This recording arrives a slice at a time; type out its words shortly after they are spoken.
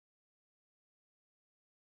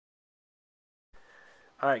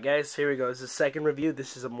Alright guys, here we go. This is the second review.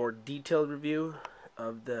 This is a more detailed review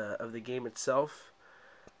of the game itself.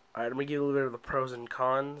 Alright, I'm going to give you a little bit of the pros and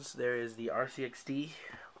cons. There is the RCXD,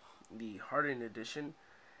 the Hardened Edition,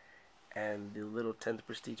 and the little 10th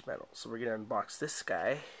Prestige medal. So we're going to unbox this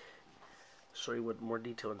guy, show you what more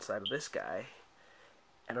detail inside of this guy,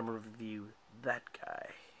 and I'm going to review that guy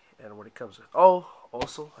and what it comes with. Oh,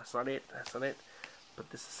 also, that's not it.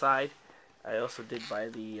 Put this aside. I also did buy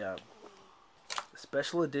the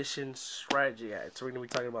special edition strategy guide. So we're going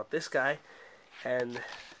to be talking about this guy and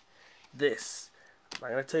this. I'm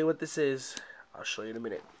not going to tell you what this is. I'll show you in a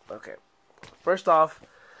minute. Okay. First off,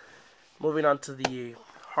 moving on to the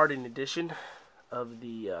Hardened edition of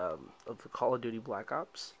the Call of Duty Black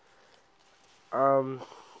Ops.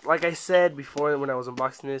 Like I said before when I was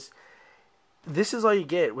unboxing this is all you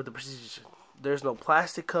get with the Prestige edition. There's no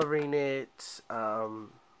plastic covering it.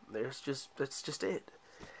 That's just it.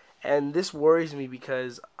 And this worries me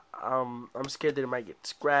because I'm scared that it might get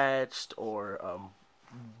scratched or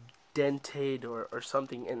dented or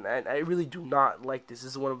something, and I really do not like this.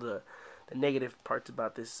 This is one of the negative parts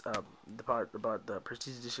about this, the part about the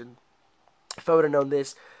Prestige Edition. If I would have known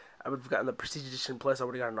this, I would have gotten the Prestige Edition, plus I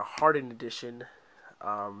would have gotten a Hardened Edition.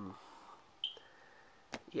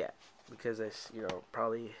 Yeah, because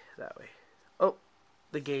probably that way. Oh,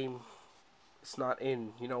 the game, it's not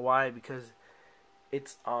in. You know why? Because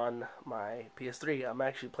it's on my PS3. I'm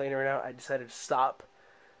actually playing it right now. I decided to stop.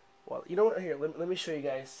 Well, you know what? Here, let me show you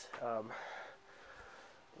guys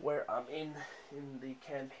where I'm in the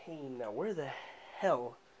campaign now. Where the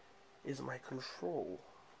hell is my control?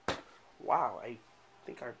 Wow, I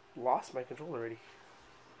think I lost my control already.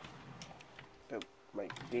 Oh, my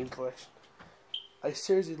game collection. I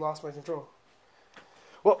seriously lost my control.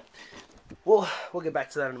 Well, we'll get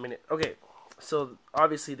back to that in a minute. Okay, so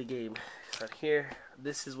obviously the game is out here.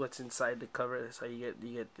 This is what's inside the cover. That's how you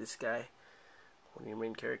get this guy, one of your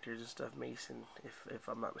main characters and stuff, Mason, if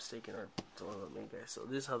I'm not mistaken, or one of the main guys. So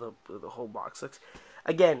this is how the whole box looks.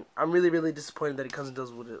 Again, I'm really disappointed that it comes and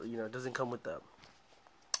does with it. Doesn't come with the.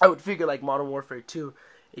 I would figure like Modern Warfare 2,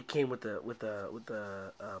 it came with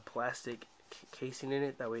the plastic casing in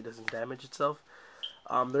it. That way it doesn't damage itself.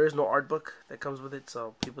 There is no art book that comes with it,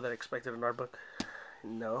 so people that expected an art book,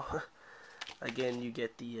 no. Again, you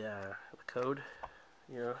get the code,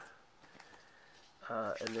 and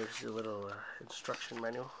there's a little instruction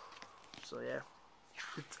manual. So yeah,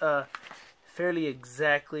 it's fairly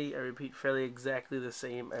exactly, I repeat, fairly exactly the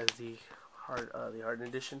same as the Hardened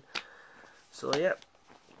edition. So yeah,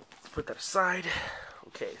 let's put that aside.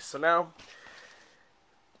 Okay, so now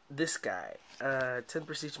this guy, 10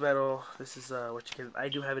 Prestige medal. This is what you can. I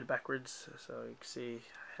do have it backwards, so you can see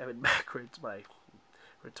I have it backwards. My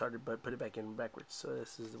retarded butt put it back in backwards. So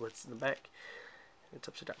this is what's in the back. It's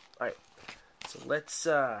upside down. All right. So let's.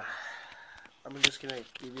 I'm just gonna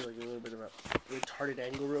give you like a little bit of a retarded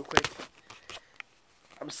angle real quick.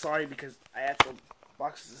 I'm sorry because I have to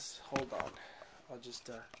box this. Hold on. I'll just.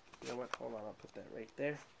 You know what? Hold on. I'll put that right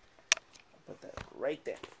there. I'll put that right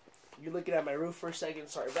there. You're looking at my roof for a second.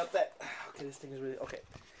 Sorry about that. Okay, this thing is really okay.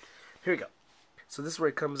 Here we go. So this is where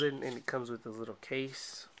it comes in, and it comes with a little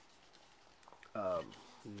case.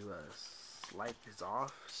 You slide this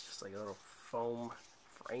off. It's just like a little foam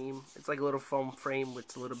frame. It's like a little foam frame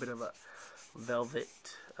with a little bit of a velvet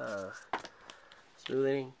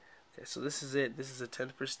smoothing. Okay, so this is it. This is a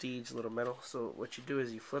 10th Prestige little metal. So what you do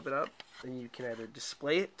is you flip it up, and you can either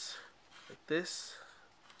display it like this,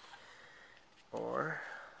 or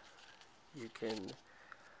you can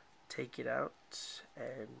take it out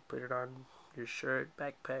and put it on your shirt,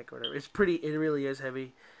 backpack, or whatever. It's pretty. It really is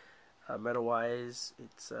heavy. Metal wise,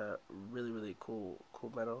 it's really cool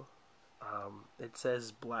metal. It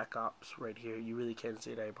says Black Ops right here. You really can't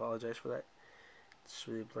see it. I apologize for that. It's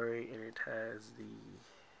really blurry, and it has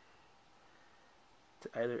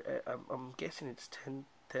I'm guessing it's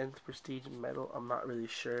 10th Prestige metal. I'm not really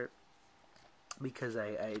sure because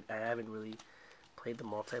I haven't really played the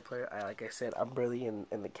multiplayer. Like I said, I'm really in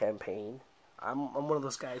the campaign. I'm one of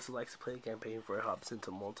those guys who likes to play the campaign before it hops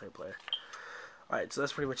into multiplayer. Alright, so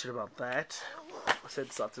that's pretty much it about that. I said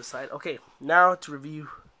this off to the side. Okay, now to review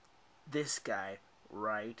this guy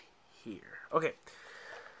right here. Okay,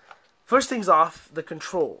 first things off, the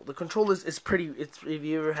control. The control is pretty. It's if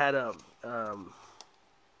you ever had a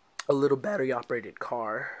little battery operated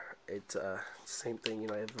car, it's same thing. You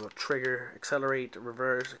have a little trigger, accelerate,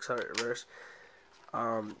 reverse, accelerate, reverse.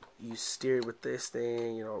 You steer it with this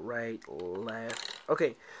thing, right, left.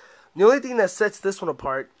 Okay, the only thing that sets this one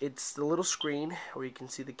apart, it's the little screen where you can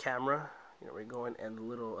see the camera, where you're going, and the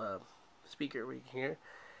little speaker where you can hear.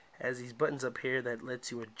 Has these buttons up here that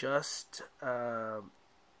lets you adjust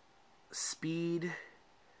speed. It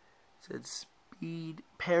said speed,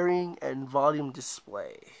 pairing, and volume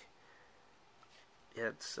display. Yeah,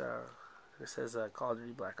 it says Call of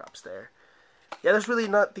Duty Black Ops there. Yeah, there's really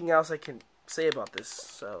nothing else I can say about this.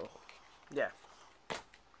 So, yeah,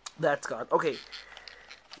 that's gone. Okay,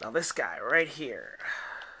 now this guy right here,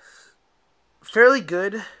 fairly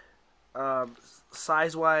good,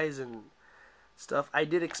 size-wise and stuff. I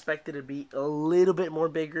did expect it to be a little bit more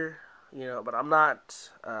bigger, but I'm not,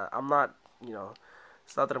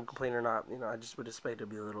 it's not that I'm complaining or not, I just would expect it to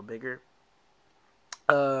be a little bigger.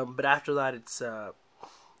 But after that, it's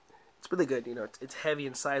really good, it's heavy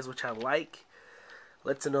in size, which I like.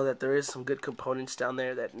 Lets it know that there is some good components down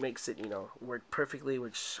there that makes it, work perfectly,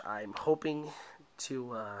 which I'm hoping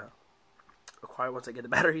to acquire once I get the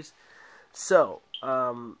batteries. So,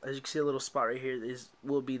 as you can see, a little spot right here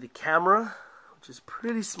will be the camera, which is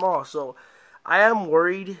pretty small. So, I am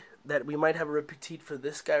worried that we might have a repeat for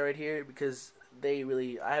this guy right here, because I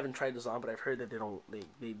haven't tried this on, but I've heard that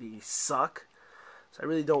they suck. So I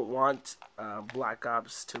really don't want Black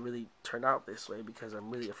Ops to really turn out this way, because I'm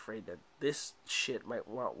really afraid that this shit might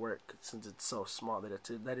not work since it's so small.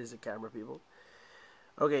 That is a camera, people.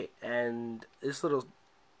 Okay, and this little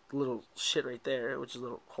shit right there, which is a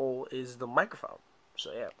little hole, is the microphone.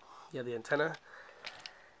 So yeah, the antenna.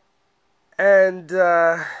 And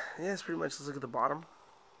yeah, it's pretty much, let's look at the bottom.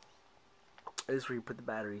 This is where you put the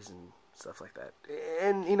batteries and stuff like that.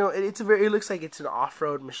 And it looks like it's an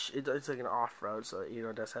off-road machine. It's like an off-road, so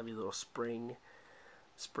it does have a little spring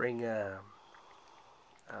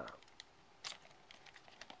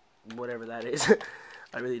whatever that is.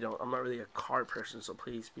 I'm not really a car person, so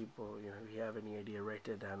please, people, if you have any idea, write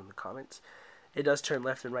that down in the comments. It does turn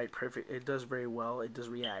left and right perfect. It does very well. It does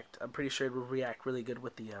react. I'm pretty sure it will react really good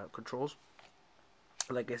with the controls.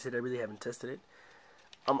 Like I said, I really haven't tested it.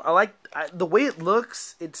 I like the way it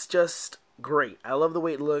looks. It's just great. I love the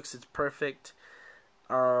way it looks. It's perfect.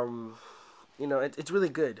 It's really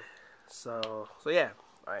good. So yeah.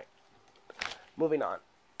 All right. Moving on.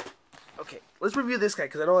 Okay, let's review this guy,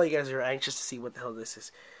 because I know you guys are anxious to see what the hell this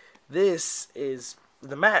is. This is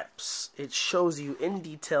the maps. It shows you in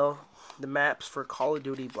detail the maps for Call of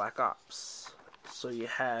Duty Black Ops. So you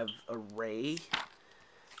have Array,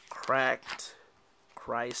 Cracked,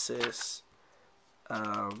 Crisis,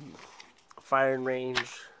 Firing Range,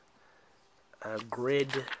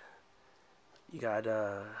 Grid. You got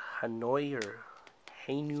Hanoi or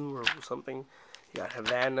Hainu or something. You got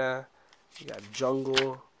Havana. You got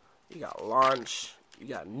Jungle. You got Launch. You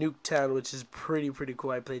got Nuketown, which is pretty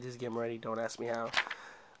cool. I played this game already. Don't ask me how.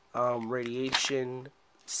 Radiation,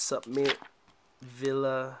 Submit,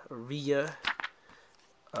 Villa,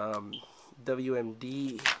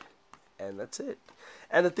 WMD, and that's it.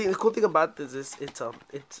 And the cool thing about this is it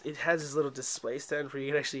has this little display stand where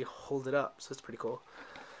you can actually hold it up, so it's pretty cool.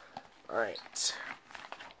 All right,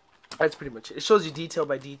 that's pretty much it. It shows you detail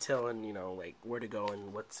by detail and like where to go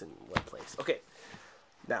and what's in what place. Okay.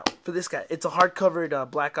 Now, for this guy, it's a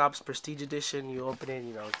hardcovered Black Ops Prestige Edition. You open it,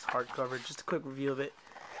 it's hardcovered. Just a quick review of it.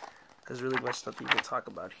 There's really much nothing to talk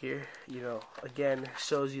about here. Again,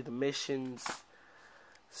 shows you the missions,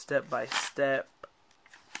 step by step.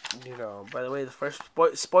 By the way, the first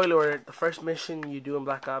spoiler alert, the first mission you do in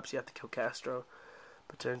Black Ops, you have to kill Castro.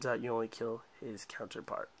 But turns out you only kill his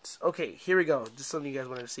counterparts. Okay, here we go. Just something you guys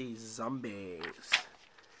wanted to see. Zombies.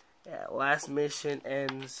 Yeah, last mission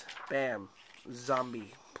ends. Bam.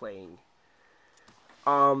 Zombie playing.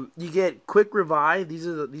 You get quick revive. These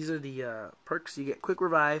are the perks. You get quick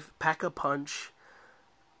revive, pack a punch.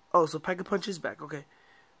 Oh, so pack a punch is back. Okay.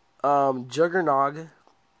 Juggernog,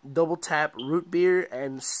 double tap, root beer,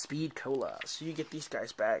 and speed cola. So you get these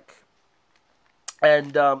guys back.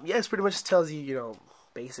 And yeah, it pretty much tells you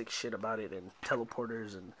basic shit about it and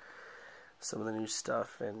teleporters and some of the new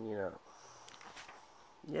stuff and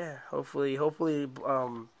yeah. Hopefully.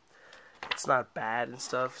 It's not bad and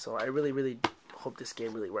stuff, so I really hope this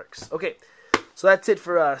game really works. Okay, so that's it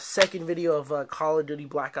for a second video of Call of Duty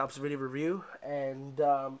Black Ops video review, and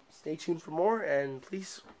stay tuned for more, and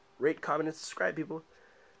please rate, comment, and subscribe, people.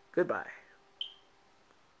 Goodbye.